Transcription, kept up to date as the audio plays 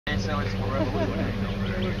so it's more of a little angle.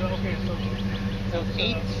 Okay,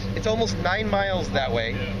 So it's almost 9 miles that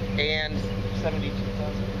way, and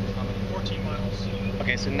 72,000. 14 miles.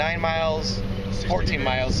 Okay, so 9 miles, 14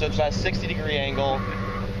 miles, so it's about a 60-degree angle,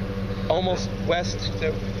 almost west.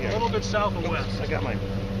 So A little bit south of west. I got mine.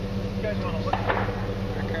 You guys want to look?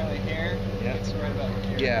 We're currently here. Yeah. It's right about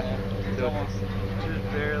here. Yeah. It's So almost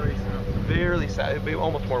Just barely south. barely south, it'd be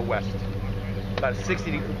almost more west. About a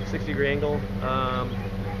 60-degree angle.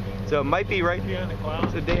 So it might be right. Behind the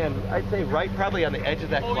clouds. So Dan, I'd say right probably on the edge of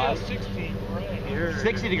that Oh cloud. yeah, 60 right here.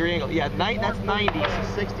 60-degree angle. Yeah, that's 90. So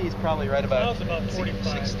 60 is probably right about. Cloud's about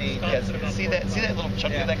 45. 60. Cloud's Yeah, about see that? 45. See that little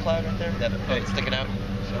chunk of that cloud right there? That sticking out.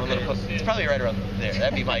 So it's probably right around there.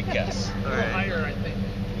 That'd be my guess. a little higher, I think.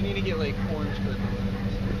 We need to get like orange good.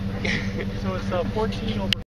 So it's 14 over.